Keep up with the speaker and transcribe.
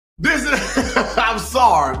This is, I'm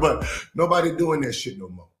sorry, but nobody doing that shit no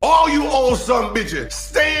more. All you old son bitches,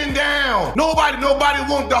 stand down. Nobody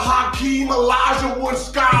want the Hakeem Olajuwon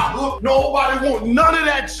sky hook. Nobody want none of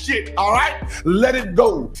that shit, all right? Let it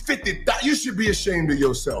go. 50,000, you should be ashamed of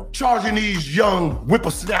yourself. Charging these young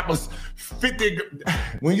whippersnappers 50,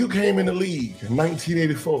 when you came in the league in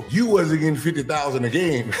 1984, you wasn't getting 50,000 a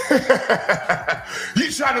game.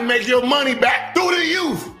 You trying to make your money back through the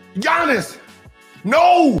youth. Giannis,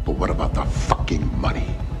 no. But what about the fucking money?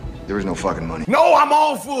 There is no fucking money. No, I'm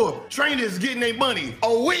all for trainers getting their money.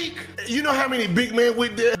 A week, you know how many big men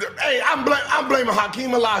with there? Hey, I'm blaming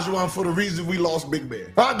Hakeem Olajuwon for the reason we lost big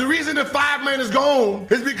man. The reason the 5 man is gone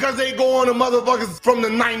is because they go on the motherfuckers from the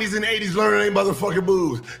 90s and 80s learning they motherfucking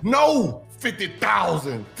moves. No,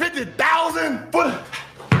 50,000. 50,000? Brooke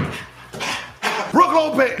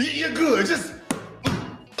Lopez, you're good. Just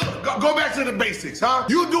go back to the basics, huh?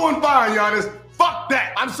 You doing fine, Giannis. Fuck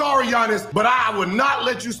that. I'm sorry, Giannis, but I would not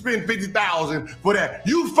let you spend 50,000 for that.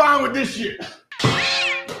 You fine with this shit.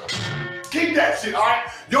 Keep that shit, all right?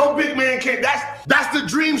 Your big man can't. That's the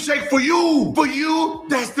dream shake for you. For you,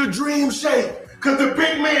 that's the dream shake. Cause the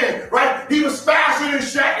big man, right? He was faster than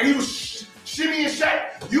Shaq, and he was shimmying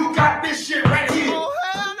Shaq. You got this shit right here. Oh,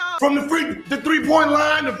 hell no. From the 3-point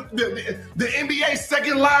line, the NBA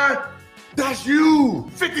second line. That's you.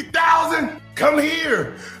 50,000. Come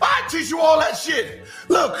here. I teach you all that shit.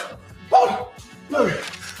 Look. Look.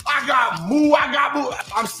 I got moves.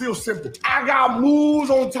 I'm still simple. I got moves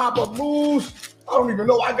on top of moves. I don't even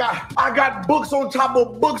know. I got books on top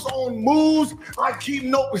of books on moves. I keep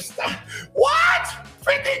notes. What?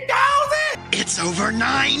 50,000? It's over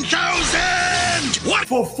 9,000! What?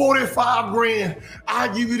 For 45 grand, I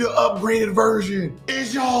give you the upgraded version.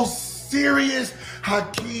 Is y'all serious?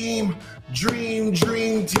 Hakeem, dream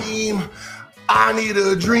team. I need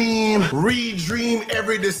a dream. Redream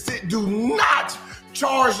every decision. Do not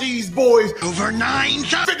charge these boys over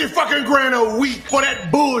 9,000. 50 fucking grand a week for that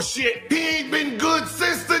bullshit. He ain't been good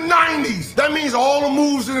since the 90s. That means all the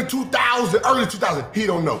moves in the 2000s, early 2000s, he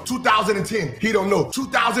don't know. 2010, he don't know.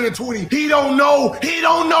 2020, he don't know. He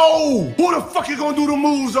don't know. Who the fuck you gonna do the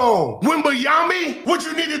moves on? Wembanyama? What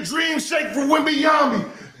you need a dream shake for Wembanyama?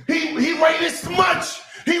 He weighed this much.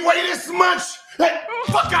 He weighed this much. Hey,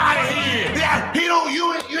 fuck out of here. Yeah,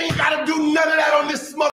 you ain't gotta do none of that on this mother.